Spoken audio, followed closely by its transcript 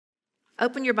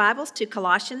Open your Bibles to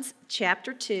Colossians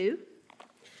chapter 2.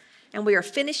 And we are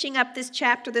finishing up this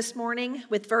chapter this morning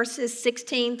with verses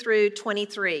 16 through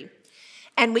 23.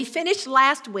 And we finished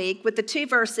last week with the two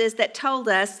verses that told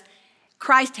us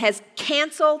Christ has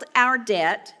canceled our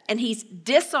debt and he's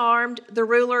disarmed the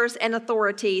rulers and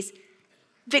authorities,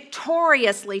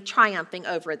 victoriously triumphing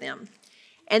over them.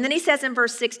 And then he says in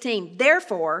verse 16,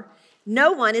 therefore,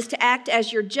 no one is to act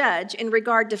as your judge in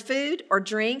regard to food or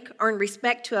drink or in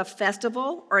respect to a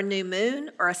festival or a new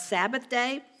moon or a Sabbath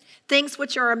day, things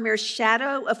which are a mere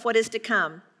shadow of what is to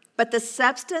come. But the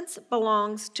substance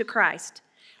belongs to Christ.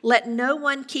 Let no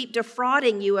one keep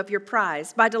defrauding you of your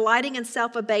prize by delighting in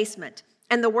self-abasement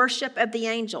and the worship of the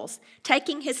angels,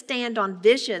 taking his stand on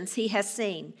visions he has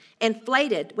seen,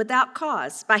 inflated without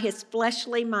cause by his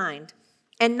fleshly mind,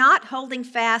 and not holding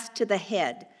fast to the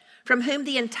head, from whom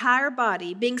the entire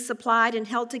body, being supplied and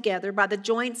held together by the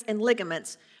joints and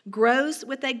ligaments, grows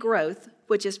with a growth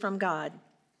which is from God.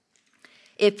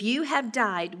 If you have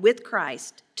died with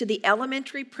Christ to the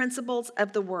elementary principles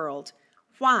of the world,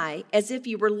 why, as if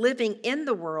you were living in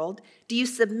the world, do you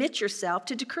submit yourself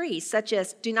to decrees such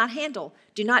as do not handle,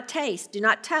 do not taste, do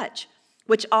not touch,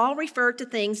 which all refer to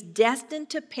things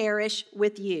destined to perish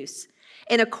with use,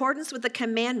 in accordance with the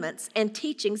commandments and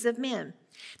teachings of men?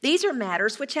 These are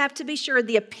matters which have, to be sure,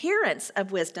 the appearance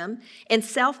of wisdom in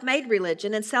self-made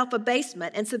religion and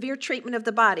self-abasement and severe treatment of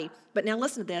the body. But now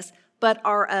listen to this, but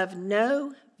are of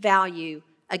no value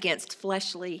against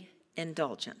fleshly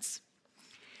indulgence.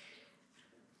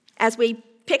 As we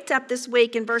picked up this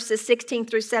week in verses 16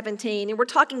 through 17, and we're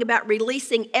talking about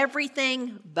releasing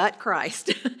everything but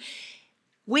Christ.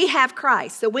 We have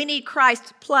Christ, so we need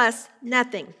Christ plus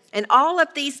nothing. And all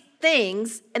of these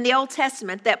things in the Old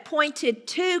Testament that pointed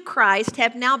to Christ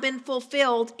have now been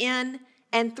fulfilled in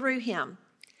and through him.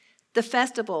 The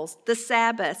festivals, the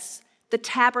Sabbaths, the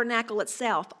tabernacle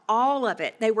itself, all of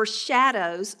it, they were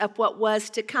shadows of what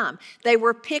was to come. They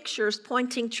were pictures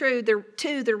pointing to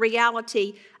the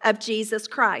reality of Jesus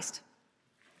Christ.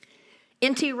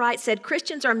 N.T. Wright said,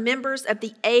 Christians are members of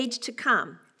the age to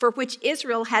come, for which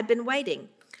Israel had been waiting.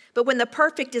 But when the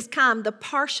perfect is come, the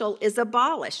partial is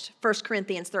abolished, 1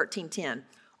 Corinthians 13:10.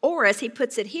 Or, as he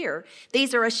puts it here,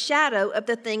 these are a shadow of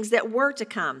the things that were to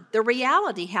come. The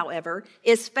reality, however,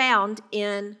 is found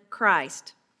in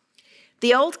Christ.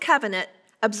 The Old Covenant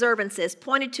observances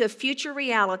pointed to a future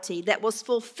reality that was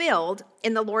fulfilled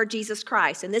in the Lord Jesus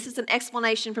Christ. And this is an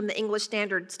explanation from the English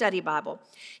Standard Study Bible.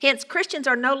 Hence, Christians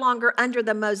are no longer under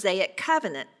the Mosaic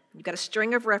covenant. You've got a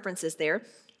string of references there.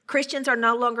 Christians are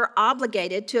no longer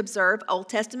obligated to observe Old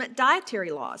Testament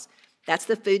dietary laws. That's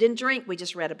the food and drink we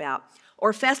just read about.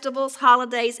 Or festivals,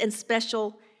 holidays, and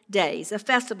special days. A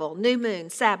festival, new moon,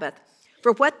 Sabbath.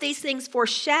 For what these things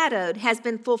foreshadowed has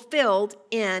been fulfilled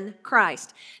in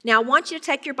Christ. Now, I want you to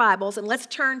take your Bibles and let's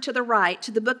turn to the right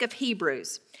to the book of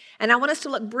Hebrews. And I want us to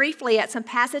look briefly at some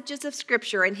passages of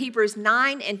Scripture in Hebrews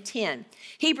 9 and 10.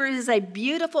 Hebrews is a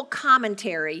beautiful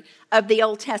commentary of the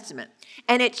Old Testament.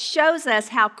 And it shows us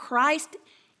how Christ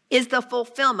is the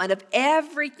fulfillment of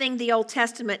everything the Old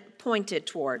Testament pointed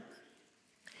toward.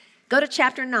 Go to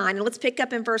chapter 9 and let's pick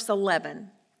up in verse 11.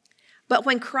 But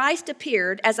when Christ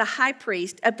appeared as a high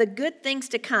priest of the good things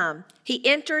to come, he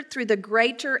entered through the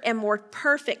greater and more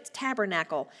perfect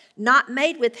tabernacle, not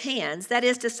made with hands, that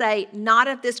is to say, not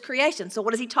of this creation. So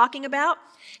what is he talking about?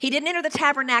 He didn't enter the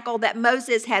tabernacle that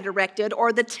Moses had erected,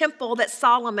 or the temple that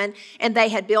Solomon and they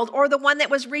had built, or the one that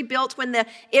was rebuilt when the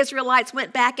Israelites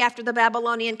went back after the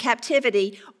Babylonian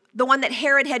captivity, the one that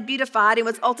Herod had beautified and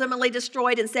was ultimately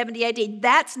destroyed in 70 AD.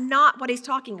 That's not what he's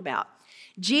talking about.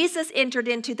 Jesus entered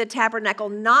into the tabernacle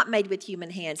not made with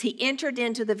human hands. He entered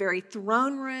into the very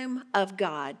throne room of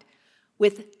God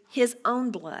with his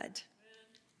own blood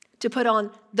to put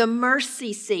on the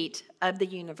mercy seat of the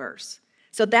universe.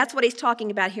 So that's what he's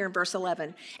talking about here in verse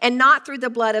 11. And not through the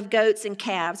blood of goats and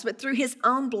calves, but through his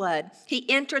own blood, he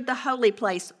entered the holy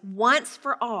place once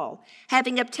for all,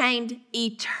 having obtained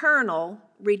eternal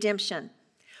redemption.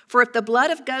 For if the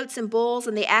blood of goats and bulls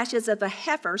and the ashes of a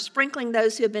heifer, sprinkling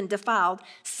those who have been defiled,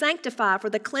 sanctify for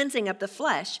the cleansing of the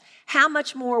flesh, how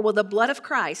much more will the blood of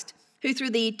Christ, who through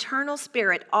the eternal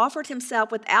Spirit offered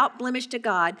himself without blemish to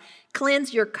God,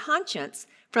 cleanse your conscience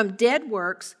from dead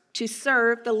works to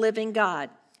serve the living God?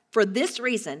 For this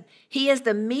reason, he is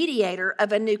the mediator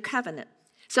of a new covenant,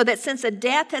 so that since a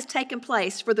death has taken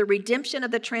place for the redemption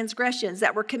of the transgressions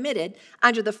that were committed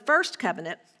under the first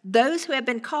covenant, those who have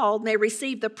been called may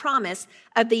receive the promise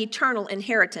of the eternal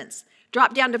inheritance.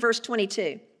 Drop down to verse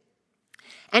 22.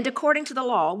 And according to the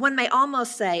law, one may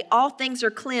almost say all things are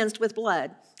cleansed with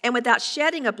blood, and without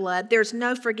shedding of blood, there's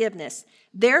no forgiveness.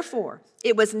 Therefore,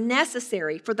 it was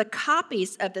necessary for the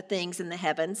copies of the things in the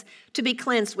heavens to be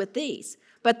cleansed with these,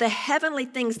 but the heavenly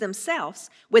things themselves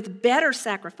with better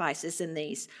sacrifices than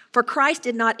these. For Christ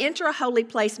did not enter a holy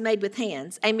place made with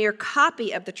hands, a mere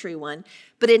copy of the true one,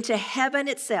 but into heaven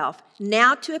itself,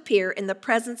 now to appear in the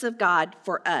presence of God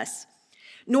for us.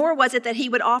 Nor was it that he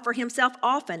would offer himself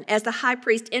often, as the high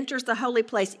priest enters the holy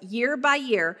place year by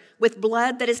year with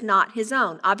blood that is not his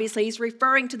own. Obviously, he's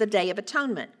referring to the Day of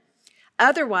Atonement.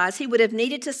 Otherwise, he would have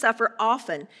needed to suffer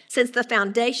often since the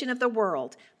foundation of the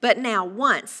world. But now,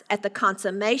 once, at the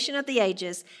consummation of the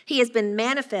ages, he has been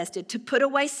manifested to put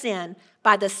away sin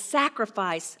by the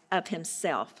sacrifice of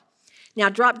himself. Now,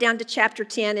 drop down to chapter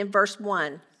 10 and verse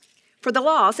 1. For the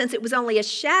law, since it was only a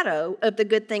shadow of the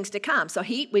good things to come. So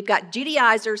we've got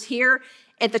Judaizers here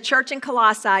at the church in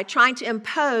Colossae trying to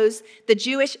impose the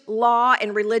Jewish law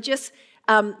and religious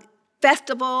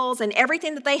festivals and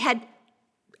everything that they had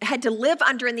to live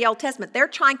under in the Old Testament. They're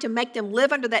trying to make them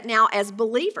live under that now as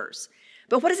believers.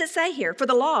 But what does it say here? For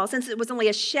the law, since it was only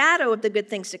a shadow of the good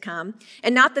things to come,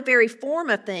 and not the very form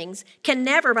of things, can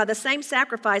never, by the same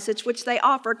sacrifices which they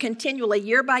offer continually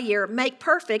year by year, make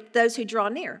perfect those who draw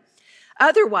near.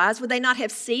 Otherwise, would they not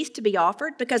have ceased to be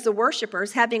offered? Because the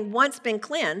worshipers, having once been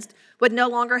cleansed, would no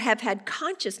longer have had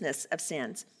consciousness of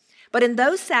sins. But in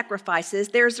those sacrifices,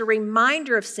 there's a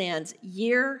reminder of sins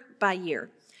year by year.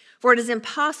 For it is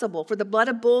impossible for the blood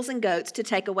of bulls and goats to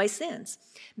take away sins.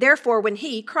 Therefore, when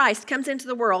he, Christ, comes into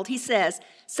the world, he says,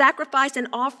 sacrifice and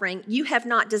offering you have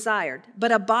not desired,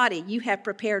 but a body you have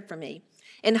prepared for me.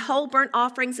 In whole burnt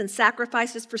offerings and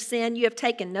sacrifices for sin you have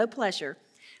taken no pleasure.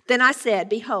 Then I said,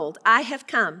 behold, I have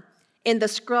come. In the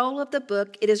scroll of the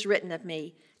book it is written of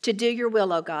me, to do your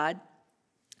will, O God.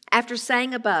 After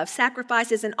saying above,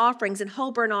 sacrifices and offerings and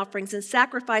whole burnt offerings and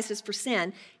sacrifices for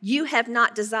sin, you have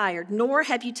not desired, nor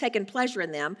have you taken pleasure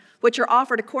in them, which are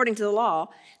offered according to the law.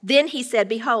 Then he said,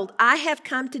 behold, I have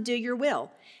come to do your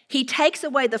will. He takes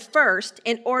away the first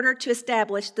in order to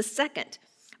establish the second.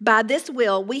 By this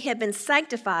will we have been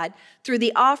sanctified through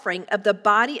the offering of the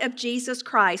body of Jesus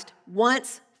Christ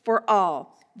once for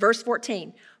all. Verse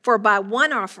 14, for by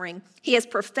one offering he has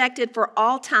perfected for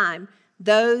all time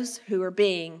those who are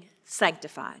being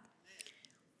sanctified.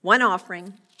 One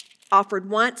offering offered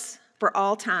once for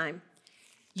all time.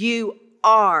 You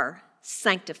are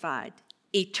sanctified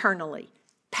eternally.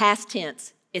 Past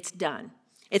tense, it's done.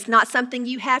 It's not something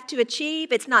you have to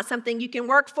achieve. It's not something you can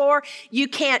work for. You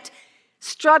can't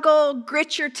struggle,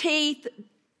 grit your teeth,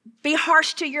 be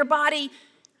harsh to your body,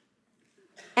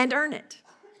 and earn it.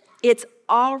 It's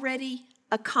already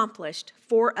accomplished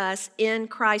for us in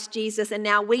Christ Jesus, and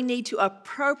now we need to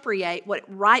appropriate what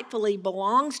rightfully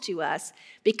belongs to us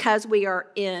because we are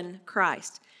in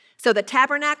Christ. So the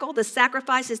tabernacle, the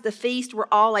sacrifices, the feast were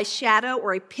all a shadow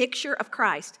or a picture of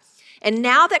Christ. And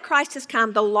now that Christ has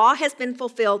come, the law has been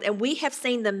fulfilled, and we have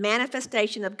seen the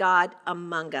manifestation of God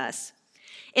among us.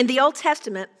 In the Old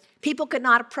Testament, people could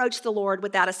not approach the Lord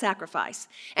without a sacrifice.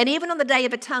 And even on the Day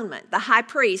of Atonement, the high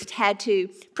priest had to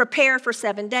prepare for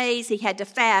 7 days. He had to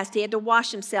fast. He had to wash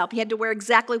himself. He had to wear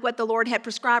exactly what the Lord had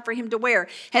prescribed for him to wear.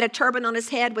 Had a turban on his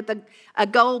head with a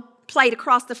gold plate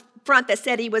across the front that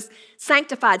said he was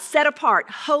sanctified, set apart,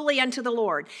 holy unto the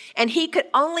Lord. And he could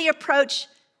only approach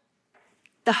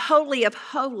the Holy of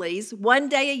Holies 1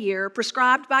 day a year,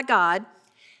 prescribed by God,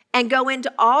 and go in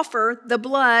to offer the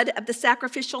blood of the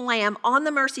sacrificial lamb on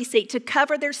the mercy seat to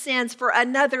cover their sins for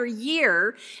another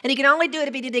year. And he could only do it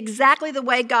if he did exactly the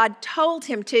way God told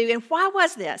him to. And why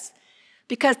was this?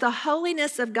 Because the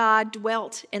holiness of God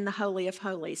dwelt in the Holy of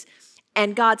Holies.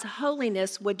 And God's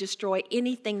holiness would destroy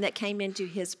anything that came into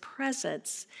his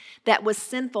presence that was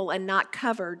sinful and not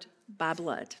covered by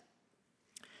blood.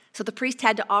 So the priest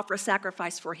had to offer a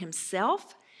sacrifice for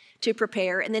himself to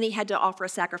prepare, and then he had to offer a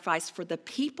sacrifice for the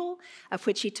people, of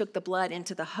which he took the blood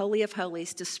into the Holy of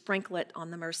Holies to sprinkle it on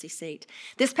the mercy seat.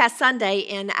 This past Sunday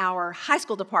in our high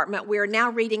school department, we are now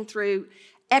reading through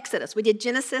Exodus. We did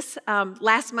Genesis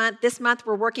last month. This month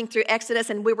we're working through Exodus,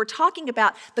 and we were talking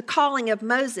about the calling of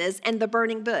Moses and the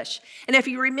burning bush. And if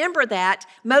you remember that,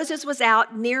 Moses was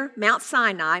out near Mount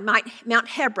Sinai, Mount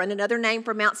Hebron, another name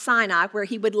for Mount Sinai, where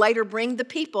he would later bring the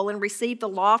people and receive the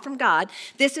law from God.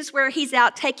 This is where he's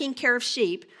out taking care of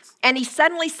sheep, and he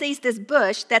suddenly sees this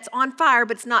bush that's on fire,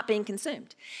 but it's not being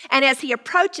consumed. And as he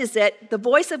approaches it, the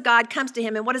voice of God comes to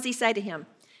him, and what does he say to him?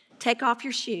 Take off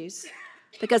your shoes,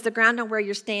 because the ground on where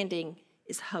you're standing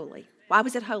is holy. Why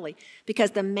was it holy?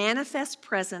 Because the manifest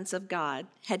presence of God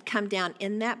had come down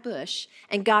in that bush,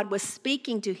 and God was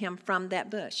speaking to him from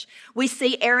that bush. We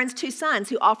see Aaron's 2 sons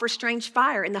who offer strange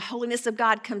fire, and the holiness of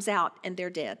God comes out, and they're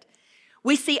dead.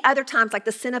 We see other times, like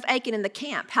the sin of Achan in the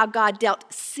camp, how God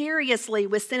dealt seriously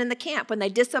with sin in the camp when they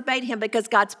disobeyed him because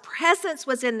God's presence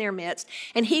was in their midst,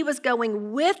 and he was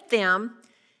going with them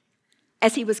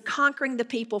as he was conquering the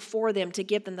people for them to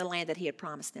give them the land that he had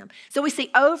promised them. So we see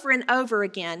over and over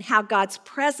again how God's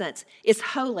presence is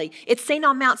holy. It's seen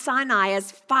on Mount Sinai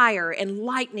as fire and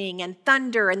lightning and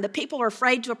thunder, and the people are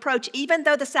afraid to approach. Even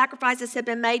though the sacrifices have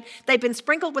been made, they've been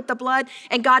sprinkled with the blood,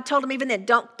 and God told them even then,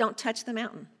 don't touch the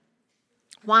mountain.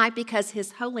 Why? Because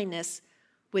his holiness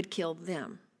would kill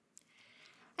them.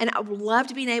 And I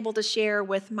loved being able to share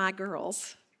with my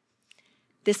girls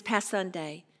this past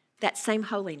Sunday that same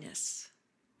holiness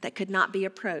that could not be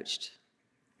approached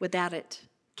without it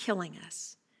killing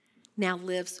us now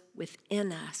lives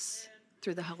within us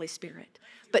through the Holy Spirit.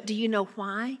 But do you know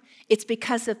why? It's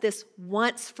because of this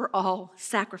once-for-all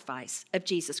sacrifice of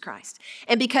Jesus Christ.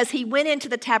 And because he went into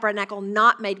the tabernacle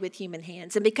not made with human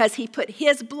hands, and because he put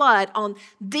his blood on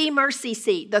the mercy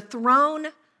seat, the throne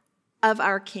of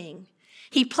our King.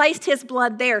 He placed his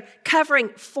blood there, covering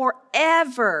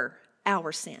forever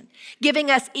our sin, giving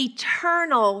us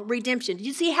eternal redemption. Do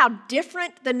you see how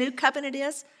different the new covenant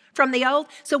is from the old?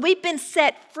 So we've been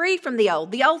set free from the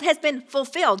old. The old has been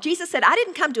fulfilled. Jesus said, I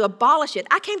didn't come to abolish it.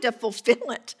 I came to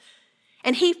fulfill it.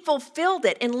 And he fulfilled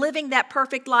it in living that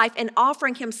perfect life and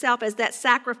offering himself as that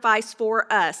sacrifice for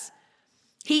us.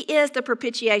 He is the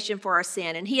propitiation for our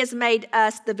sin, and he has made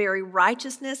us the very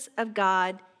righteousness of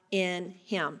God in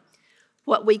him.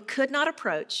 What we could not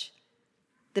approach,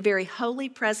 the very holy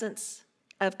presence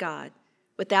of God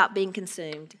without being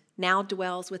consumed, now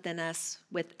dwells within us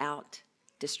without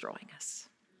destroying us.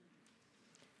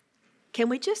 Can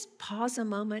we just pause a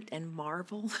moment and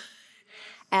marvel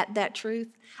at that truth?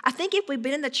 I think if we've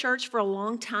been in the church for a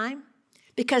long time,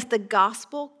 because the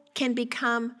gospel can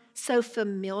become so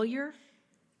familiar,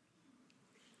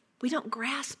 we don't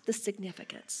grasp the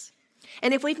significance.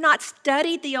 And if we've not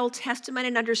studied the Old Testament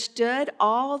and understood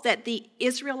all that the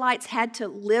Israelites had to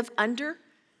live under,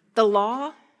 the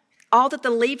law, all that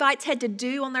the Levites had to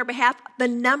do on their behalf, the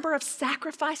number of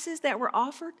sacrifices that were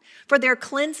offered for their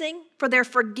cleansing, for their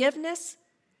forgiveness,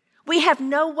 we have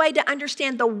no way to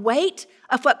understand the weight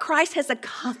of what Christ has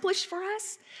accomplished for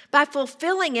us by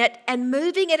fulfilling it and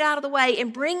moving it out of the way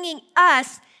and bringing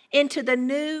us into the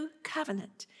new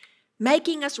covenant,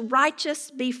 making us righteous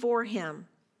before him.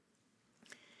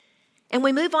 And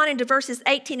we move on into verses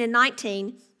 18 and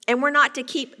 19, and we're not to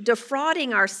keep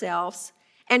defrauding ourselves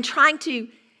and trying to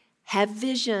have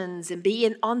visions and be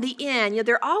on the end. You know,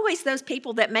 there are always those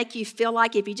people that make you feel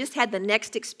like if you just had the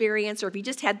next experience or if you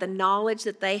just had the knowledge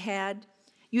that they had,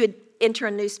 you would enter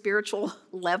a new spiritual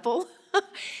level.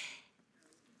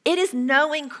 It is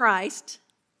knowing Christ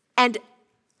and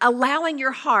allowing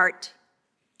your heart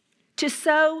to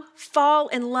so fall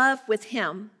in love with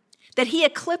him that he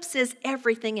eclipses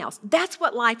everything else. That's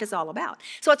what life is all about.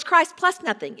 So it's Christ plus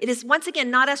nothing. It is, once again,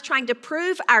 not us trying to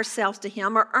prove ourselves to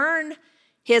him or earn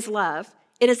his love.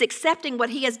 It is accepting what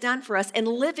he has done for us and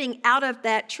living out of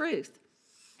that truth.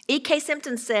 E.K.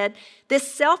 Simpson said, this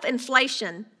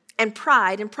self-inflation and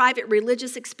pride in private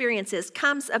religious experiences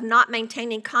comes of not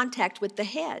maintaining contact with the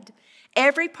head.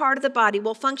 Every part of the body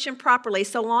will function properly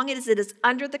so long as it is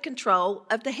under the control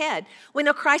of the head. We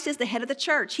know Christ is the head of the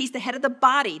church. He's the head of the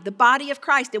body of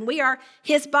Christ, and we are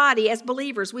his body as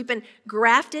believers. We've been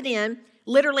grafted in,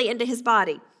 literally into his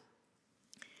body.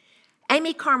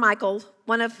 Amy Carmichael,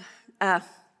 one of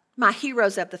my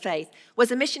heroes of the faith,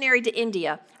 was a missionary to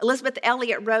India. Elizabeth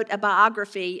Elliot wrote a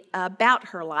biography about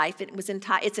her life.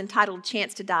 It's entitled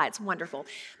Chance to Die. It's wonderful.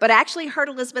 But I actually heard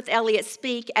Elizabeth Elliot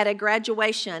speak at a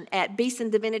graduation at Beeson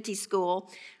Divinity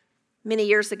School many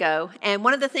years ago. And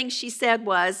one of the things she said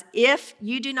was, if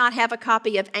you do not have a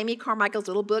copy of Amy Carmichael's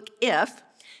little book, If,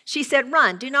 she said,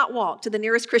 run, do not walk to the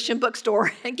nearest Christian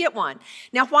bookstore and get one.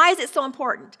 Now, why is it so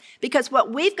important? Because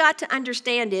what we've got to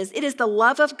understand is it is the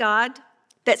love of God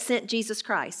that sent Jesus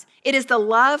Christ. It is the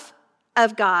love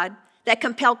of God that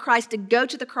compelled Christ to go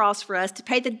to the cross for us, to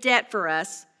pay the debt for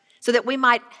us, so that we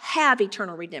might have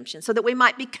eternal redemption, so that we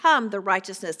might become the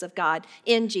righteousness of God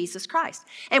in Jesus Christ.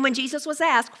 And when Jesus was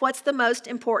asked, what's the most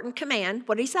important command?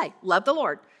 What did he say? Love the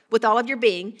Lord with all of your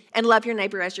being and love your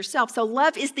neighbor as yourself. So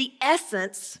love is the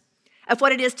essence of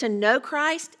what it is to know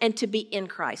Christ and to be in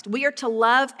Christ. We are to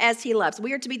love as he loves.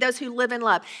 We are to be those who live in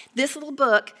love. This little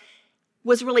book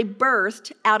was really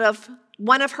birthed out of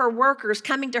one of her workers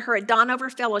coming to her at Donover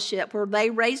Fellowship, where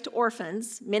they raised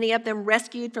orphans, many of them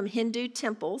rescued from Hindu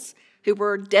temples, who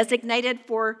were designated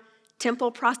for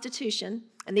temple prostitution,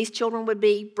 and these children would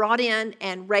be brought in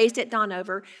and raised at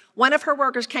Donover. One of her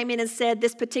workers came in and said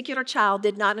this particular child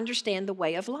did not understand the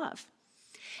way of love.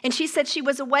 And she said she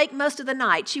was awake most of the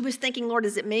night. She was thinking, Lord,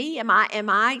 is it me? Am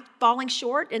I falling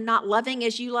short and not loving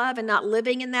as you love and not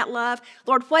living in that love?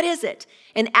 Lord, what is it?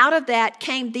 And out of that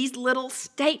came these little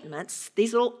statements,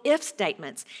 these little if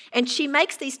statements. And she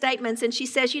makes these statements and she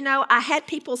says, I had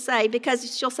people say,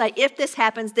 because she'll say, if this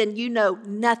happens, then you know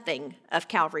nothing of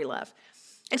Calvary love.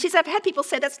 And she said, I've had people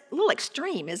say that's a little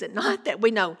extreme, is it not, that we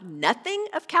know nothing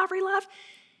of Calvary love?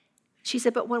 She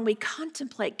said, but when we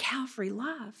contemplate Calvary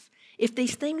love, if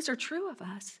these things are true of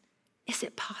us, is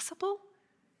it possible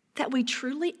that we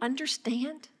truly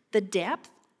understand the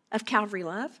depth of Calvary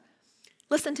love?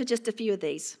 Listen to just a few of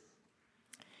these.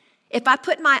 If I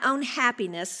put my own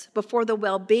happiness before the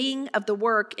well-being of the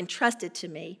work entrusted to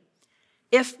me,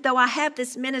 if, though I have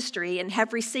this ministry and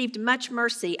have received much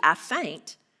mercy, I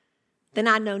faint, then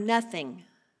I know nothing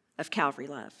of Calvary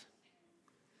love.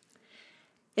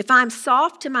 If I'm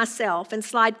soft to myself and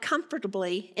slide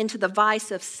comfortably into the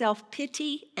vice of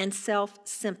self-pity and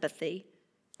self-sympathy,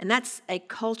 and that's a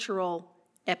cultural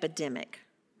epidemic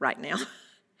right now.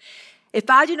 If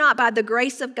I do not, by the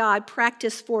grace of God,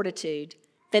 practice fortitude,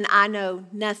 then I know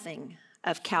nothing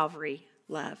of Calvary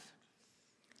love.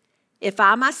 If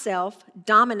I myself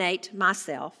dominate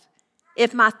myself,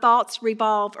 if my thoughts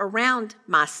revolve around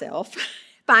myself,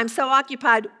 if I'm so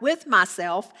occupied with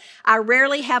myself, I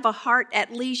rarely have a heart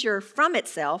at leisure from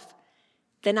itself,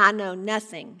 then I know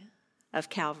nothing of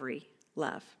Calvary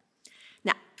love.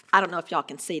 Now, I don't know if y'all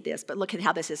can see this, but look at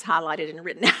how this is highlighted and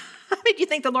written out. Do you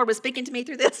think the Lord was speaking to me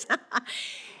through this?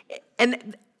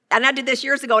 And I did this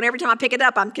years ago, and every time I pick it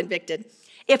up, I'm convicted.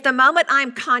 If the moment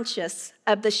I'm conscious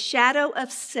of the shadow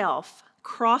of self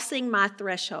crossing my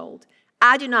threshold,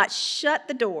 I do not shut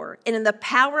the door, and in the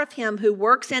power of him who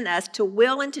works in us to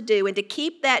will and to do and to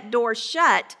keep that door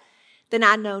shut, then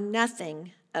I know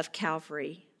nothing of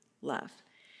Calvary love.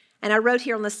 And I wrote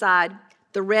here on the side,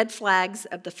 the red flags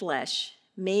of the flesh: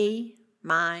 me,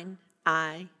 mine,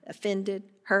 I, offended,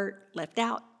 hurt, left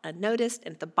out, unnoticed,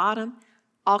 and at the bottom,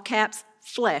 all caps,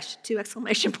 flesh, 2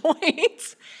 exclamation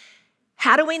points.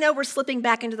 How do we know we're slipping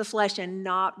back into the flesh and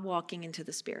not walking into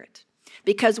the Spirit?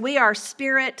 Because we are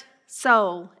spirit,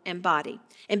 soul, and body.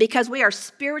 And because we are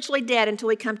spiritually dead until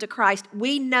we come to Christ,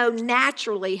 we know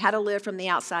naturally how to live from the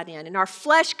outside in. And our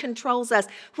flesh controls us,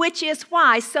 which is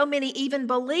why so many even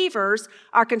believers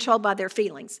are controlled by their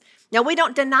feelings. Now, we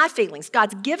don't deny feelings.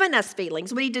 God's given us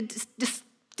feelings. We need to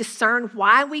discern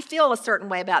why we feel a certain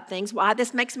way about things, why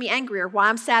this makes me angry or why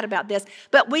I'm sad about this.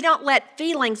 But we don't let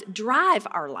feelings drive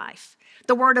our life.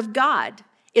 The Word of God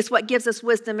is what gives us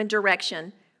wisdom and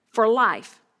direction for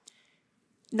life,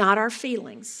 not our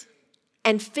feelings.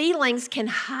 And feelings can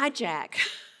hijack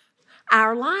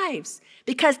our lives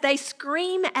because they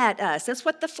scream at us. That's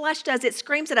what the flesh does. It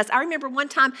screams at us. I remember one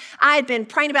time I had been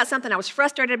praying about something. I was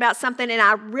frustrated about something, and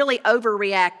I really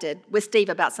overreacted with Steve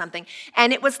about something.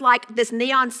 And it was like this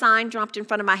neon sign dropped in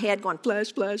front of my head going,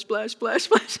 flesh, flesh, flesh, flesh,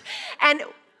 flesh. And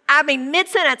I mean,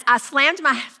 mid-sentence, I slammed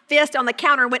my fist on the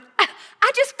counter and went,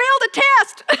 I just failed a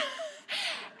test.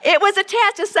 It was a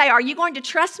test to say, are you going to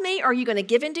trust me or are you going to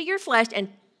give into your flesh and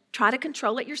try to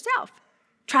control it yourself?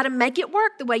 Try to make it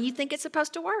work the way you think it's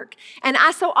supposed to work. And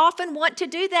I so often want to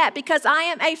do that because I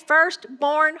am a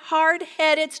firstborn,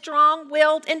 hard-headed,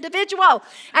 strong-willed individual.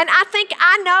 And I think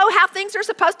I know how things are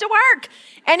supposed to work.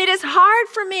 And it is hard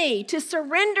for me to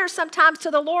surrender sometimes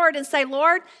to the Lord and say,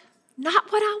 Lord,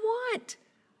 not what I want.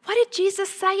 What did Jesus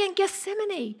say in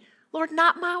Gethsemane? Lord,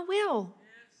 not my will,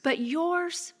 but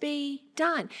yours be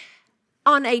done.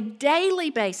 On a daily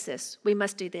basis, we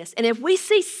must do this. And if we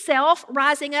see self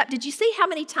rising up, did you see how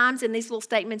many times in these little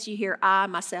statements you hear I,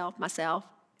 myself, myself?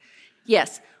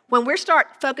 Yes. When we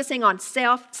start focusing on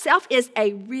self is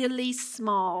a really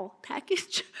small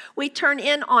package. We turn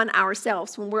in on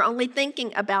ourselves when we're only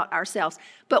thinking about ourselves.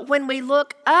 But when we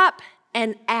look up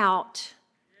and out,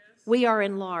 we are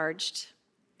enlarged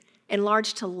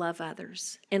to love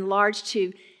others, enlarged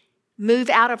to move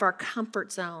out of our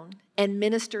comfort zone and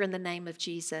minister in the name of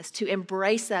Jesus, to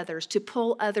embrace others, to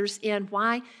pull others in.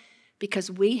 Why? Because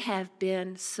we have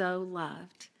been so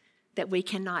loved that we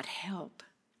cannot help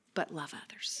but love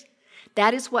others.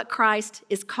 That is what Christ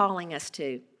is calling us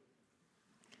to.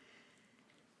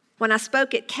 When I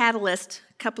spoke at Catalyst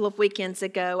a couple of weekends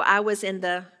ago, I was in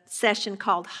the session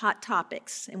called Hot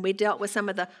Topics, and we dealt with some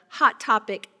of the hot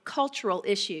topic cultural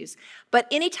issues. But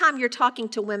anytime you're talking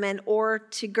to women or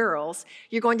to girls,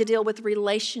 you're going to deal with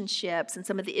relationships and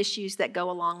some of the issues that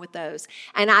go along with those.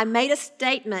 And I made a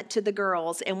statement to the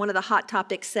girls in one of the Hot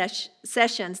Topic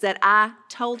sessions that I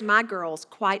told my girls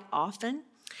quite often.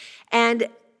 And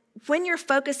when you're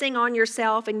focusing on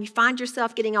yourself and you find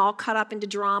yourself getting all caught up into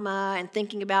drama and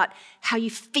thinking about how you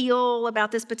feel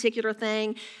about this particular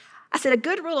thing, I said a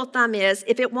good rule of thumb is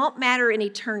if it won't matter in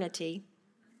eternity,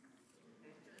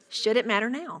 should it matter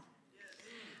now?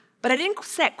 But I didn't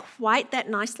say it quite that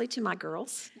nicely to my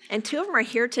girls. And 2 of them are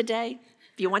here today,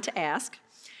 if you want to ask,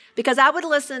 because I would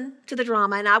listen to the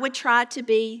drama and I would try to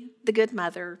be the good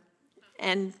mother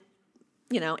and,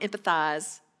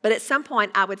 empathize. But at some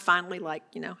point, I would finally,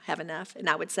 have enough. And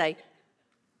I would say,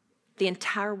 the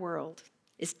entire world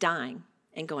is dying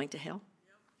and going to hell.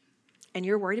 And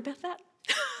you're worried about that?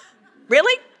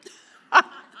 Really?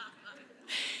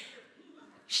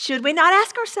 Should we not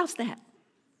ask ourselves that?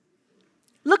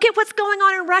 Look at what's going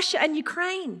on in Russia and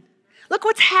Ukraine. Look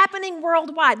what's happening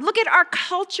worldwide. Look at our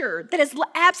culture that has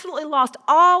absolutely lost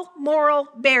all moral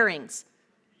bearings.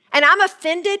 And I'm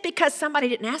offended because somebody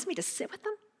didn't ask me to sit with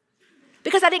them.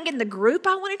 Because I didn't get in the group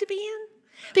I wanted to be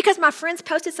in? Because my friends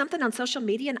posted something on social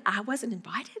media and I wasn't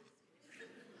invited?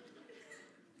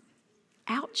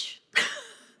 Ouch.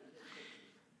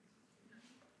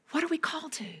 What are we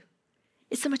called to?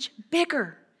 It's so much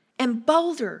bigger and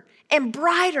bolder and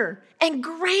brighter and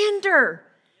grander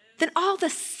than all the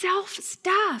self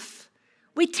stuff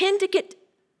we tend to get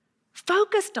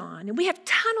focused on. And we have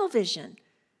tunnel vision.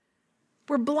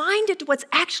 We're blinded to what's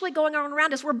actually going on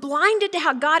around us. We're blinded to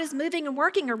how God is moving and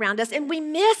working around us, and we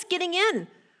miss getting in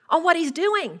on what he's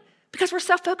doing because we're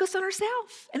so focused on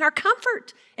ourselves and our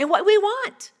comfort and what we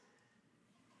want.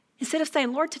 Instead of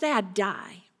saying, Lord, today I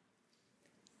die.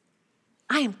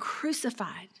 I am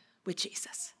crucified with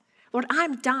Jesus. Lord,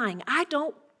 I'm dying. I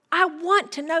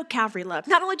want to know Calvary love.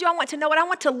 Not only do I want to know it, I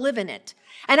want to live in it,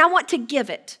 and I want to give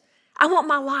it. I want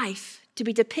my life to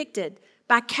be depicted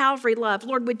by Calvary love.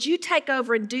 Lord, would you take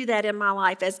over and do that in my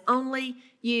life as only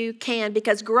you can?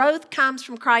 Because growth comes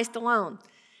from Christ alone.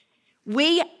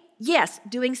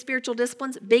 Doing spiritual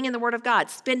disciplines, being in the Word of God,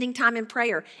 spending time in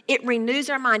prayer, it renews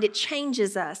our mind, it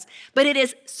changes us. But it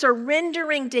is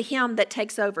surrendering to him that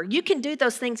takes over. You can do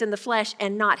those things in the flesh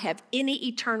and not have any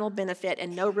eternal benefit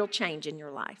and no real change in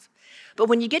your life. But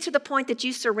when you get to the point that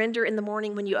you surrender in the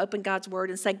morning when you open God's Word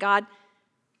and say, God,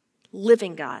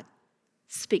 living God,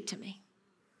 speak to me.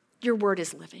 Your word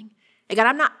is living. And God,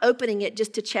 I'm not opening it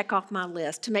just to check off my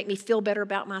list, to make me feel better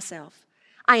about myself.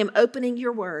 I am opening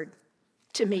your word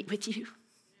to meet with you.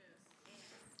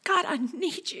 God, I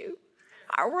need you.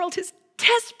 Our world is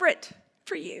desperate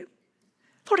for you.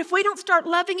 Lord, if we don't start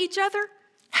loving each other,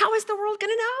 how is the world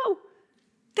going to know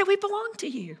that we belong to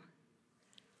you?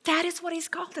 That is what he's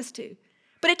called us to.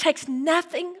 But it takes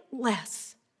nothing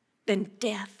less than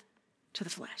death to the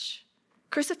flesh.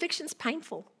 Crucifixion's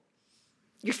painful.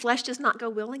 Your flesh does not go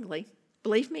willingly.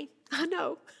 Believe me, I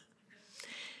know.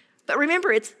 But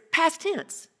remember, it's past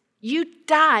tense. You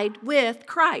died with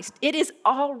Christ. It is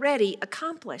already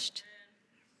accomplished.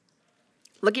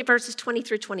 Look at verses 20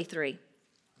 through 23,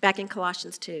 back in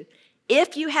Colossians 2.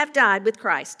 If you have died with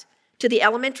Christ to the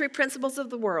elementary principles of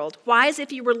the world, why, as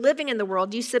if you were living in the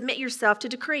world, you submit yourself to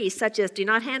decrees such as do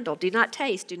not handle, do not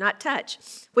taste, do not touch,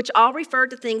 which all refer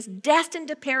to things destined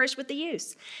to perish with the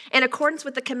use, in accordance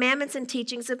with the commandments and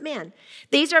teachings of men.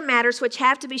 These are matters which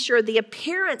have, to be sure, the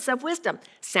appearance of wisdom.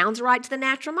 Sounds right to the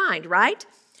natural mind, right?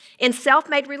 In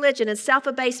self-made religion and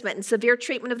self-abasement and severe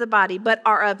treatment of the body, but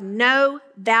are of no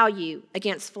value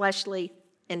against fleshly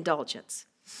indulgence.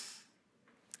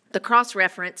 The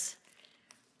cross-reference,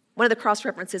 one of the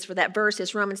cross-references for that verse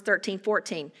is Romans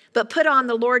 13:14. But put on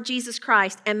the Lord Jesus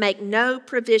Christ and make no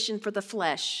provision for the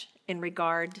flesh in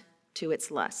regard to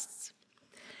its lusts.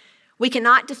 We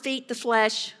cannot defeat the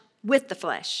flesh with the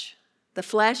flesh. The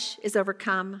flesh is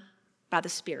overcome by the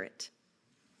Spirit.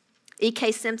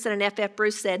 E.K. Simpson and F.F.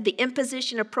 Bruce said, the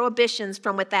imposition of prohibitions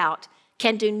from without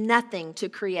can do nothing to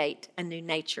create a new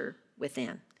nature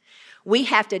within. We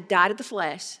have to die to the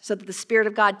flesh so that the Spirit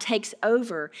of God takes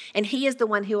over, and he is the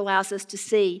one who allows us to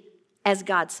see as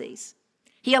God sees.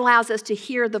 He allows us to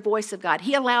hear the voice of God.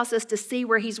 He allows us to see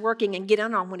where he's working and get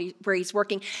in on where he's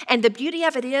working. And the beauty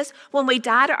of it is when we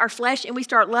die to our flesh and we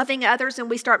start loving others and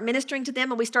we start ministering to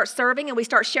them and we start serving and we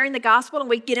start sharing the gospel and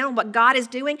we get in on what God is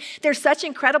doing, there's such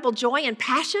incredible joy and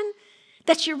passion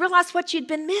that you realize what you'd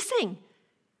been missing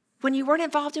when you weren't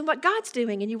involved in what God's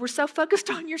doing and you were so focused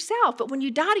on yourself. But when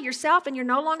you die to yourself and you're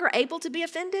no longer able to be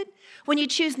offended, when you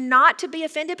choose not to be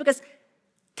offended because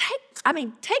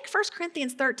Take 1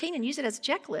 Corinthians 13 and use it as a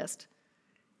checklist.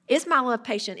 Is my love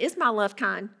patient? Is my love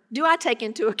kind? Do I take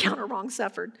into account a wrong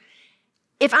suffered?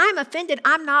 If I'm offended,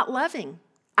 I'm not loving.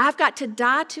 I've got to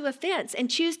die to offense and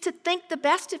choose to think the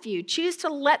best of you. Choose to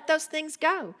let those things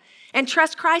go and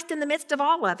trust Christ in the midst of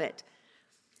all of it.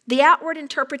 The outward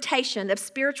interpretation of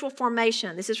spiritual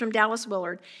formation, this is from Dallas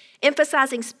Willard,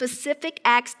 emphasizing specific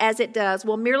acts as it does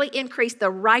will merely increase the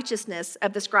righteousness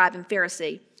of the scribe and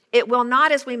Pharisee. It will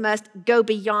not, as we must, go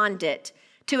beyond it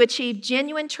to achieve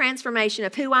genuine transformation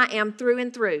of who I am through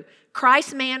and through,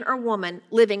 Christ man or woman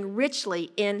living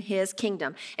richly in his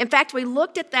kingdom. In fact, we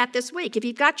looked at that this week. If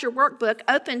you've got your workbook,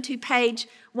 open to page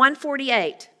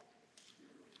 148,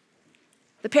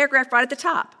 the paragraph right at the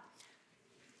top.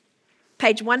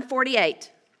 Page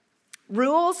 148.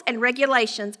 Rules and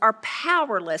regulations are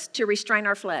powerless to restrain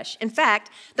our flesh. In fact,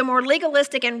 the more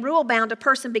legalistic and rule-bound a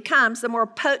person becomes, the more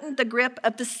potent the grip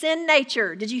of the sin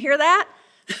nature. Did you hear that?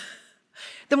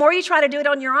 The more you try to do it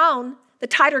on your own, the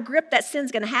tighter grip that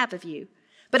sin's going to have of you.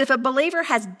 But if a believer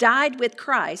has died with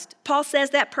Christ, Paul says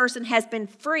that person has been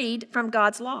freed from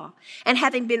God's law. And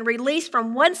having been released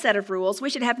from one set of rules, we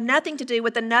should have nothing to do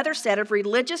with another set of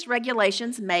religious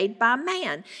regulations made by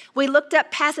man. We looked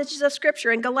up passages of Scripture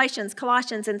in Galatians,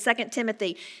 Colossians, and 2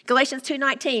 Timothy. Galatians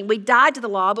 2:19, we died to the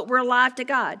law, but we're alive to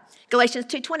God. Galatians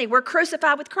 2:20, we're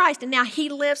crucified with Christ, and now he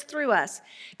lives through us.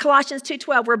 Colossians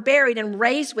 2:12, we're buried and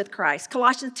raised with Christ.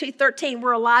 Colossians 2:13,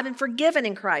 we're alive and forgiven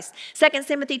in Christ. 2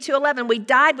 Timothy 2:11, we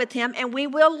died with him and we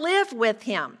will live with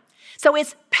him. So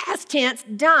it's past tense,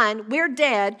 done, we're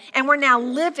dead, and we're now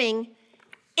living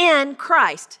in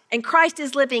Christ. And Christ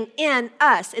is living in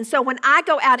us. And so when I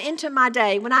go out into my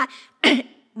day, when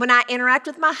I interact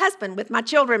with my husband, with my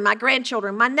children, my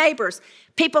grandchildren, my neighbors,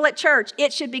 people at church,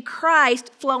 it should be Christ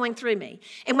flowing through me.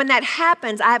 And when that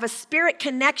happens, I have a spirit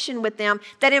connection with them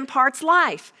that imparts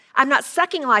life. I'm not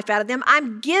sucking life out of them,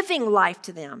 I'm giving life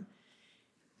to them.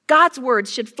 God's words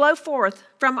should flow forth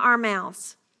from our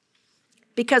mouths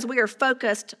because we are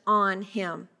focused on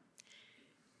him.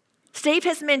 Steve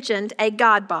has mentioned a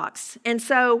God box. And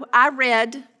so I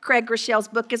read Craig Groeschel's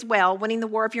book as well, Winning the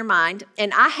War of Your Mind.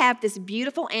 And I have this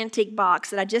beautiful antique box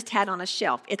that I just had on a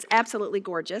shelf. It's absolutely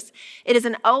gorgeous. It is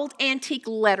an old antique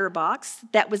letter box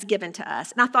that was given to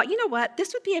us. And I thought, you know what?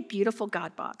 This would be a beautiful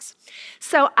God box.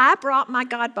 So I brought my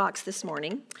God box this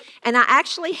morning. And I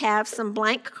actually have some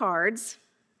blank cards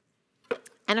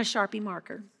and a Sharpie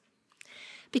marker,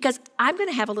 because I'm going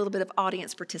to have a little bit of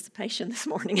audience participation this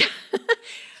morning.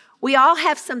 We all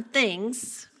have some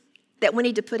things that we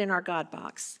need to put in our God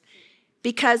box,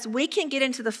 because we can get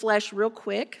into the flesh real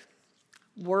quick,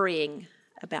 worrying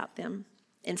about them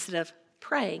instead of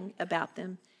praying about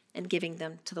them and giving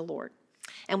them to the Lord.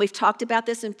 And we've talked about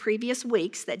this in previous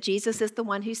weeks, that Jesus is the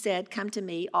one who said, "Come to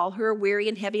me, all who are weary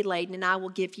and heavy laden, and I will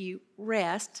give you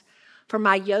rest. For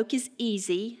my yoke is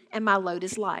easy and my load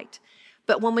is light."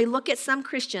 But when we look at some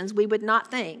Christians, we would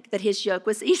not think that his yoke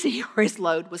was easy or his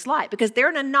load was light, because they're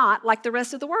in a knot like the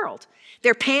rest of the world.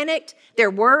 They're panicked,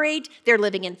 they're worried, they're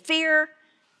living in fear.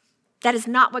 That is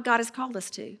not what God has called us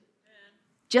to.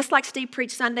 Just like Steve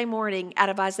preached Sunday morning out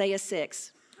of Isaiah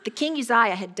 6, the King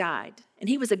Uzziah had died, and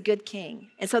he was a good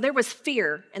king. And so there was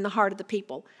fear in the heart of the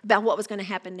people about what was going to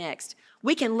happen next.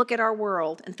 We can look at our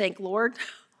world and think, Lord,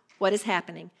 what is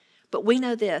happening? But we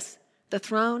know this, the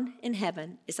throne in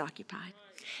heaven is occupied.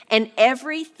 And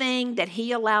everything that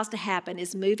he allows to happen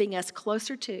is moving us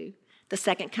closer to the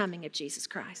second coming of Jesus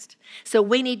Christ. So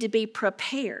we need to be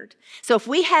prepared. So if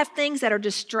we have things that are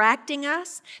distracting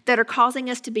us, that are causing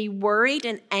us to be worried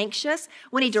and anxious,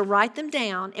 we need to write them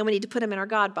down and we need to put them in our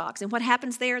God box. And what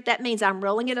happens there? That means I'm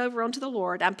rolling it over onto the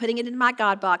Lord. I'm putting it in my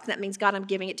God box. That means, God, I'm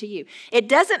giving it to you. It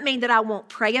doesn't mean that I won't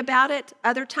pray about it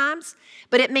other times,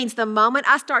 but it means the moment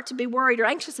I start to be worried or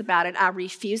anxious about it, I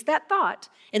refuse that thought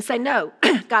and say, no,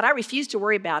 God, I refuse to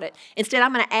worry about it. Instead,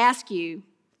 I'm going to ask you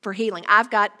for healing. I've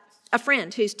got a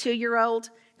friend whose 2-year-old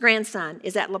grandson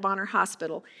is at Le Bonheur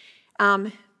Hospital,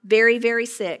 very, very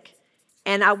sick.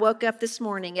 And I woke up this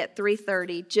morning at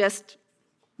 3:30 just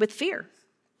with fear,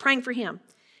 praying for him.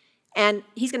 And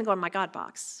he's going to go in my God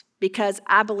box because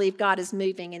I believe God is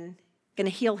moving and going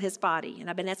to heal his body. And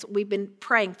that's what we've been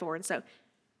praying for. And so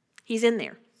he's in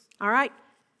there. All right?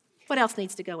 What else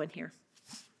needs to go in here?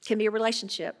 Can be a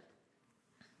relationship,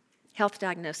 health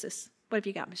diagnosis. What have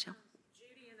you got, Michelle?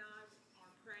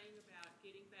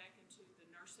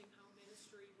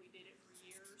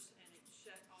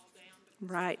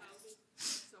 Right.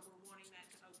 So we're wanting that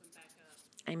to open back up.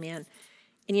 Amen.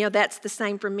 And that's the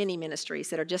same for many ministries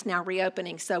that are just now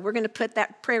reopening. So we're going to put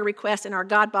that prayer request in our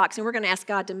God box, and we're going to ask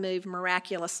God to move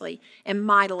miraculously and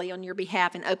mightily on your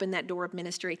behalf and open that door of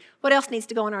ministry. What else needs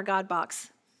to go in our God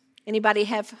box? Anybody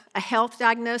have a health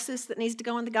diagnosis that needs to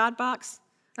go in the God box?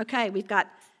 Okay, we've got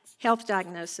health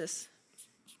diagnosis.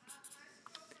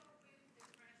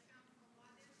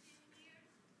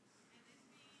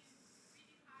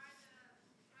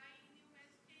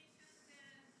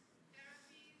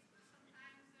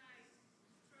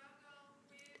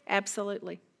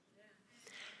 Absolutely.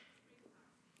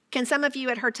 Can some of you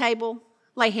at her table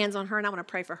lay hands on her, and I want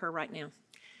to pray for her right now.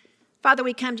 Father,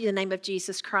 we come to you in the name of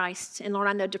Jesus Christ, and Lord,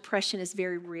 I know depression is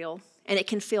very real, and it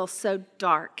can feel so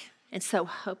dark and so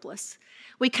hopeless.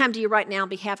 We come to you right now on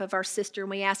behalf of our sister, and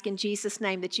we ask in Jesus'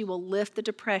 name that you will lift the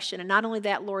depression, and not only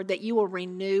that, Lord, that you will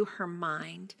renew her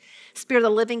mind. Spirit of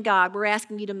the living God, we're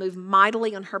asking you to move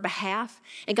mightily on her behalf,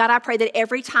 and God, I pray that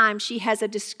every time she has a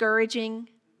discouraging,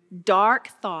 dark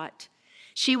thought,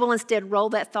 she will instead roll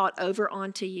that thought over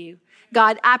onto you.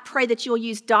 God, I pray that you'll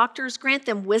use doctors, grant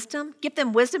them wisdom, give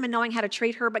them wisdom in knowing how to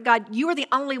treat her. But God, you are the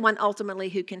only one ultimately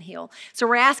who can heal. So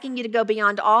we're asking you to go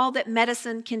beyond all that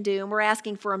medicine can do. And we're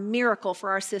asking for a miracle for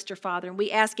our sister, Father. And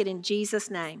we ask it in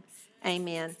Jesus' name.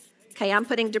 Amen. Okay, I'm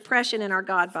putting depression in our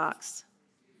God box.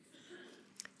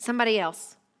 Somebody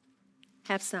else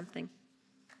have something.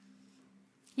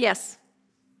 Yes.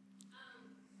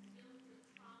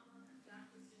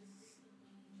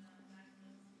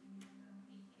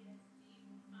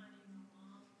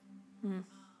 Mm.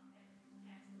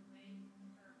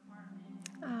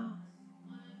 Oh.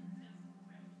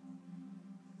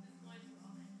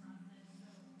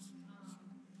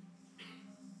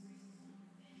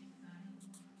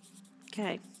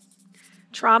 Okay.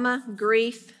 Trauma,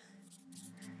 grief,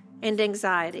 and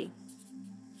anxiety.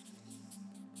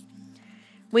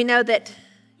 We know that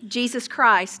Jesus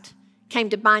Christ came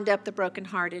to bind up the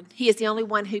brokenhearted. He is the only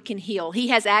one who can heal. He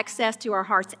has access to our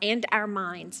hearts and our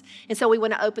minds. And so we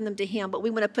want to open them to him, but we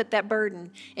want to put that burden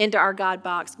into our God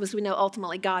box because we know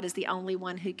ultimately God is the only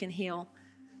one who can heal.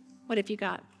 What have you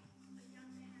got?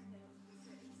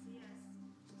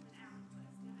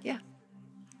 Yeah.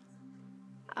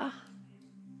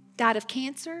 Died of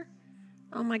cancer?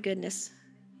 Oh my goodness.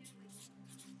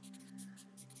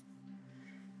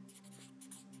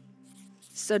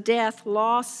 So death,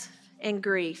 loss, and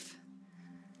grief.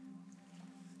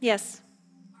 Yes.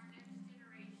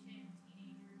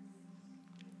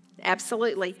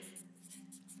 Absolutely.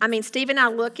 I mean, Steve and I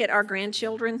look at our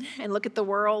grandchildren and look at the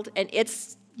world, and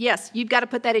yes, you've got to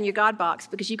put that in your God box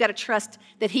because you've got to trust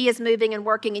that he is moving and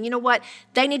working. And you know what?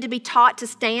 They need to be taught to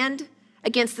stand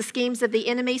against the schemes of the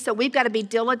enemy. So we've got to be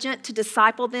diligent to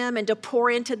disciple them and to pour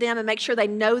into them and make sure they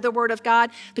know the word of God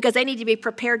because they need to be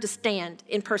prepared to stand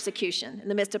in persecution, in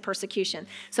the midst of persecution.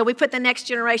 So we put the next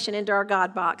generation into our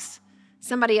God box.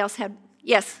 Somebody else had,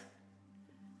 yes?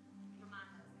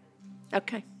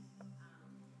 Okay.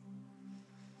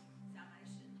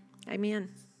 Amen.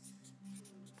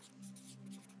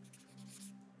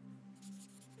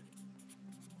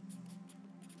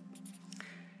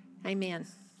 Amen.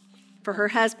 For her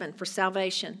husband, for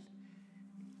salvation.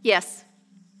 Yes.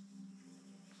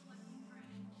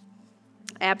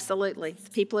 Absolutely. The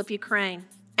people of Ukraine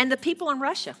and the people in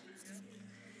Russia.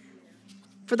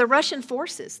 For the Russian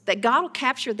forces, that God will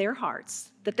capture their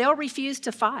hearts, that they'll refuse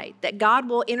to fight, that God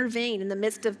will intervene in the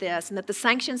midst of this, and that the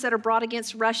sanctions that are brought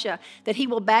against Russia, that he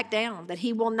will back down, that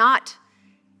he will not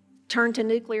turn to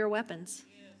nuclear weapons.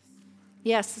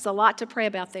 Yes, there's a lot to pray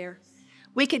about there.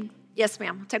 Yes,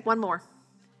 ma'am, I'll take one more.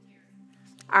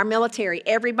 Our military,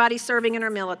 everybody serving in our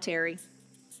military.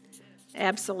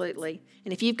 Absolutely.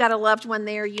 And if you've got a loved one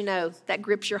there, you know that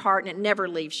grips your heart and it never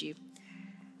leaves you.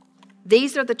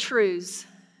 These are the truths.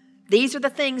 These are the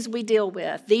things we deal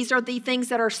with. These are the things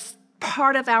that are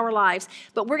part of our lives.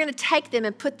 But we're going to take them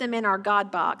and put them in our God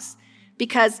box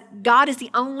because God is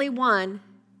the only one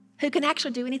who can actually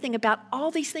do anything about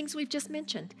all these things we've just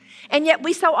mentioned. And yet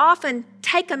we so often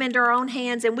take them into our own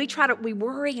hands and we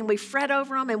worry and we fret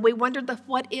over them and we wonder the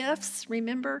what ifs,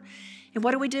 remember? And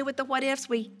what do we do with the what ifs?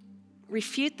 We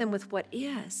refute them with what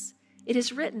is. It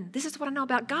is written. This is what I know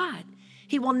about God.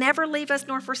 He will never leave us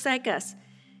nor forsake us.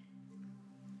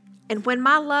 And when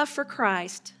my love for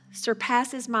Christ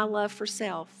surpasses my love for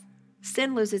self,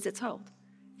 sin loses its hold.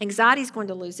 Anxiety is going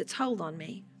to lose its hold on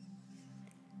me.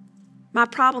 My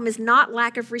problem is not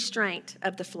lack of restraint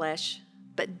of the flesh,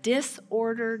 but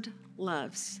disordered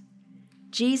loves.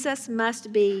 Jesus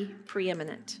must be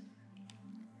preeminent.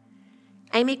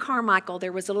 Amy Carmichael,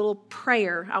 there was a little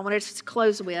prayer I wanted to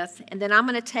close with, and then I'm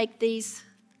going to take these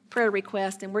prayer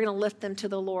requests, and we're going to lift them to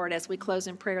the Lord as we close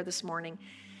in prayer this morning.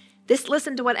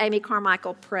 Listen to what Amy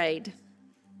Carmichael prayed.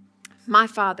 My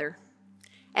Father,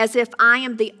 as if I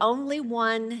am the only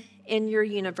one in your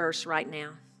universe right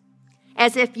now,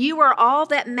 as if you are all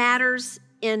that matters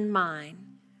in mine,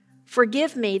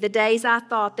 forgive me the days I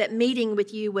thought that meeting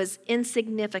with you was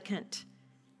insignificant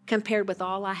compared with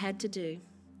all I had to do.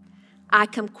 I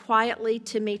come quietly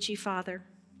to meet you, Father,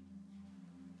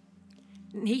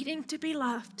 needing to be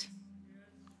loved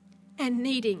and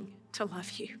needing to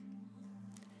love you.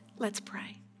 Let's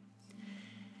pray.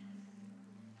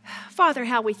 Father,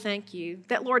 how we thank you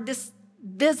that, Lord, this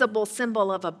visible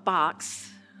symbol of a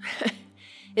box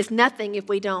is nothing if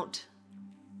we don't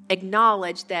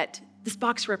acknowledge that this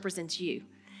box represents you.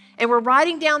 And we're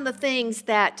writing down the things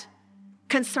that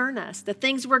concern us, the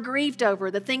things we're grieved over,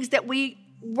 the things that we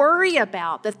worry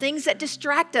about, the things that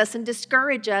distract us and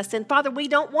discourage us. And Father, we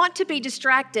don't want to be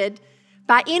distracted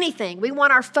by anything. We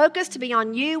want our focus to be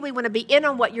on you. We want to be in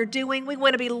on what you're doing. We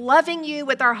want to be loving you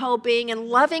with our whole being and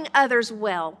loving others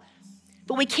well.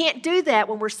 But we can't do that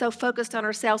when we're so focused on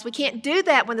ourselves. We can't do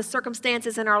that when the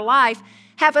circumstances in our life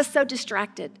have us so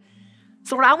distracted.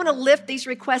 So Lord, I want to lift these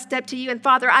requests up to you. And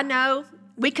Father, I know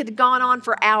we could have gone on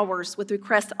for hours with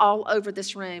requests all over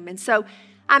this room. And so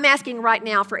I'm asking right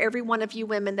now for every one of you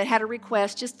women that had a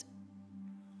request, just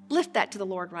lift that to the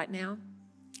Lord right now.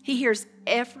 He hears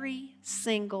every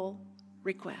single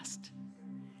request.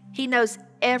 He knows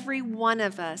every one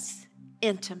of us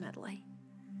intimately.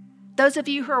 Those of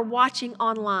you who are watching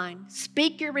online,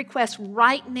 speak your request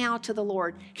right now to the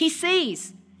Lord. He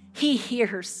sees, He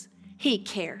hears, He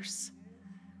cares.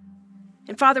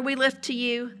 And Father, we lift to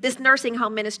you this nursing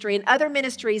home ministry and other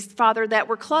ministries, Father, that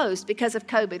were closed because of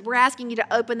COVID. We're asking you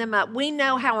to open them up. We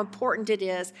know how important it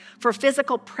is for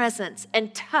physical presence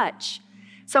and touch.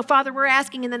 So, Father, we're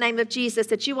asking in the name of Jesus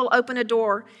that you will open a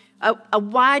door, a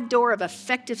wide door of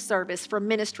effective service for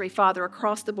ministry, Father,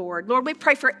 across the board. Lord, we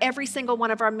pray for every single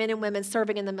one of our men and women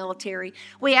serving in the military.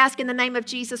 We ask in the name of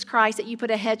Jesus Christ that you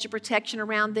put a hedge of protection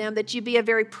around them, that you be a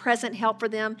very present help for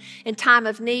them in time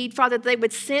of need. Father, that they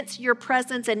would sense your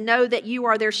presence and know that you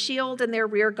are their shield and their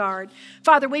rear guard.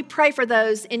 Father, we pray for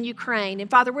those in Ukraine. And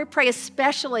Father, we pray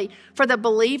especially for the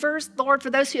believers, Lord,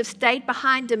 for those who have stayed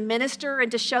behind to minister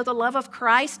and to show the love of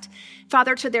Christ,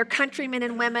 Father, to their countrymen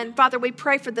and women. Father, we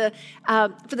pray for the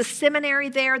seminary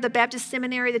there, the Baptist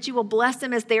seminary, that you will bless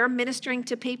them as they're ministering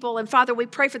to people. And Father, we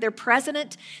pray for their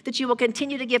president, that you will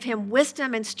continue to give him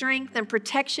wisdom and strength and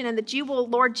protection, and that you will,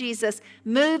 Lord Jesus,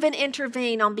 move and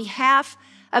intervene on behalf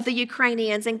of the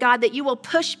Ukrainians. And God, that you will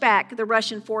push back the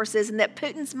Russian forces and that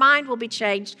Putin's mind will be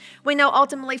changed. We know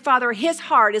ultimately, Father, his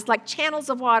heart is like channels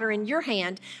of water in your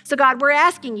hand. So God, we're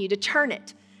asking you to turn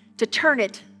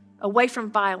it away from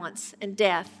violence and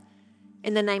death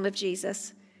in the name of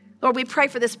Jesus. Lord, we pray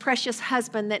for this precious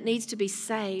husband that needs to be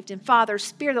saved. And Father,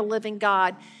 Spirit of the living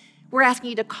God, we're asking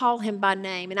you to call him by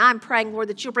name. And I'm praying, Lord,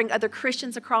 that you'll bring other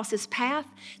Christians across his path,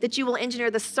 that you will engineer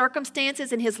the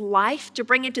circumstances in his life to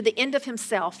bring him to the end of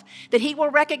himself, that he will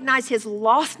recognize his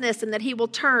lostness and that he will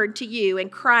turn to you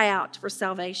and cry out for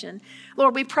salvation.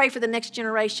 Lord, we pray for the next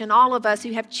generation, all of us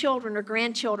who have children or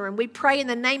grandchildren. We pray in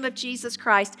the name of Jesus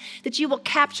Christ that you will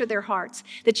capture their hearts,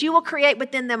 that you will create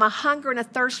within them a hunger and a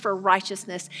thirst for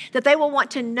righteousness, that they will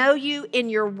want to know you in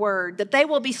your word, that they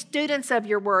will be students of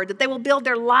your word, that they will build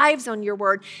their lives on your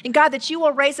word. And God, that you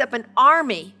will raise up an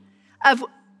army of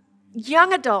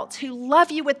young adults who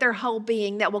love you with their whole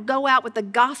being, that will go out with the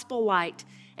gospel light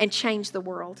and change the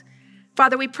world.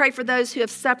 Father, we pray for those who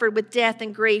have suffered with death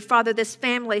and grief. Father, this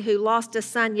family who lost a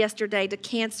son yesterday to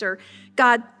cancer.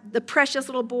 God, the precious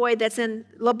little boy that's in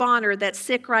Le Bonheur that's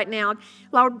sick right now.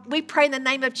 Lord, we pray in the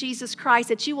name of Jesus Christ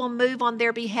that you will move on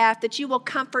their behalf, that you will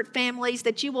comfort families,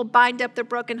 that you will bind up the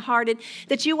brokenhearted,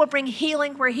 that you will bring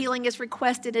healing where healing is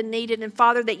requested and needed. And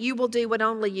Father, that you will do what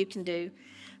only you can do.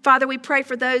 Father, we pray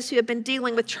for those who have been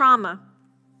dealing with trauma,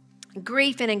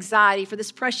 grief, and anxiety, for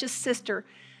this precious sister,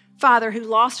 Father, who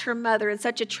lost her mother in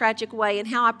such a tragic way, and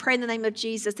how I pray in the name of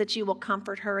Jesus that you will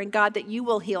comfort her, and God, that you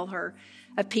will heal her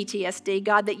of PTSD.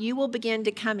 God, that you will begin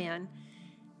to come in,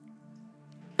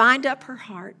 bind up her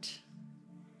heart,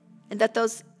 and that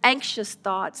those anxious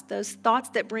thoughts, those thoughts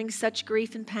that bring such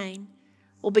grief and pain,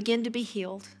 will begin to be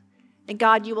healed. And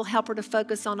God, you will help her to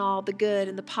focus on all the good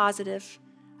and the positive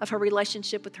of her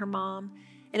relationship with her mom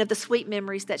and of the sweet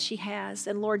memories that she has.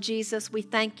 And Lord Jesus, we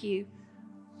thank you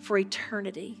for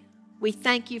eternity. We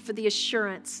thank you for the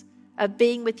assurance of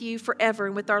being with you forever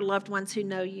and with our loved ones who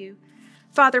know you.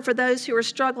 Father, for those who are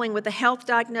struggling with a health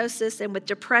diagnosis and with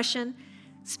depression,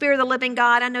 Spirit of the living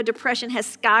God, I know depression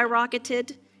has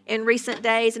skyrocketed in recent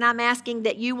days, and I'm asking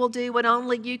that you will do what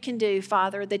only you can do,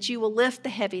 Father, that you will lift the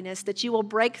heaviness, that you will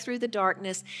break through the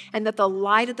darkness, and that the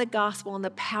light of the gospel and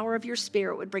the power of your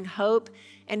Spirit would bring hope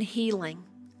and healing.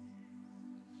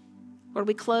 Lord,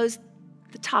 we close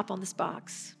the top on this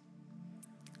box,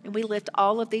 and we lift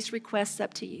all of these requests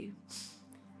up to you.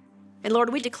 And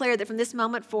Lord, we declare that from this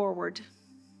moment forward,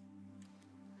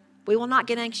 we will not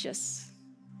get anxious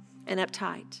and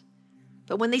uptight.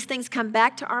 But when these things come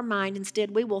back to our mind,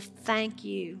 instead, we will thank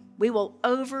you. We will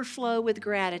overflow with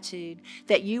gratitude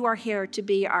that you are here to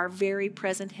be our very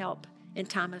present help in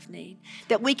time of need,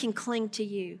 that we can cling to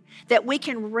you, that we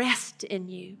can rest in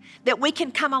you, that we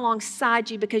can come alongside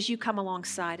you because you come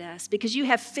alongside us, because you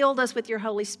have filled us with your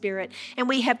Holy Spirit, and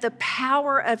we have the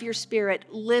power of your Spirit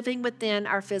living within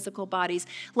our physical bodies.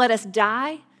 Let us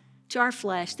die to our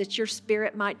flesh that your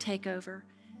Spirit might take over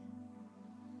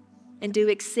and do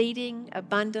exceeding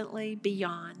abundantly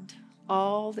beyond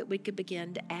all that we could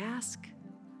begin to ask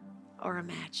or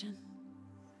imagine.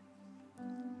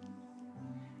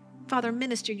 Father,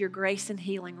 minister your grace and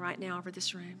healing right now over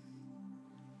this room.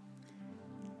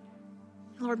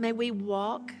 Lord, may we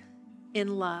walk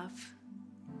in love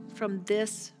from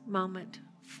this moment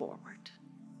forward.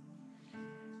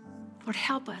 Lord,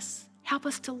 help us. Help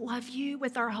us to love you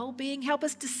with our whole being. Help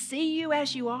us to see you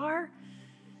as you are.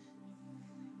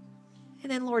 And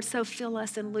then, Lord, so fill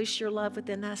us and loose your love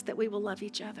within us that we will love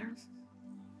each other.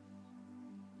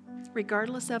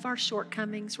 Regardless of our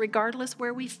shortcomings, regardless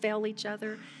where we fail each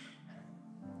other,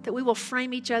 that we will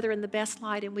frame each other in the best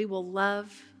light and we will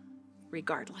love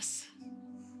regardless.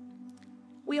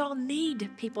 We all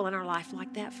need people in our life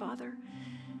like that, Father,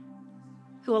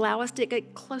 who allow us to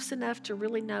get close enough to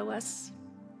really know us,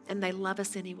 and they love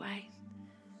us anyway,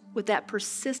 with that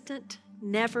persistent,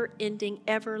 never-ending,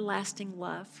 everlasting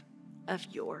love of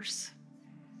yours.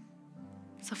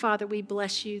 So, Father, we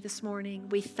bless you this morning.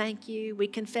 We thank you. We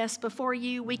confess before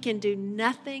you we can do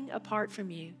nothing apart from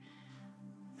you,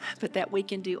 but that we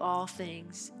can do all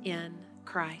things in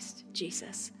Christ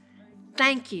Jesus.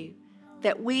 Thank you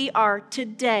that we are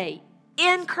today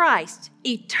in Christ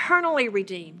eternally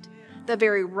redeemed, the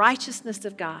very righteousness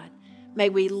of God. May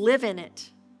we live in it.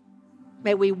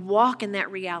 May we walk in that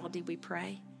reality, we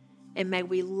pray. And may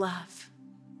we love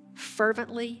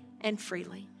fervently and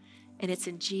freely. And it's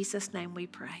in Jesus' name we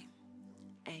pray.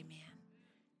 Amen.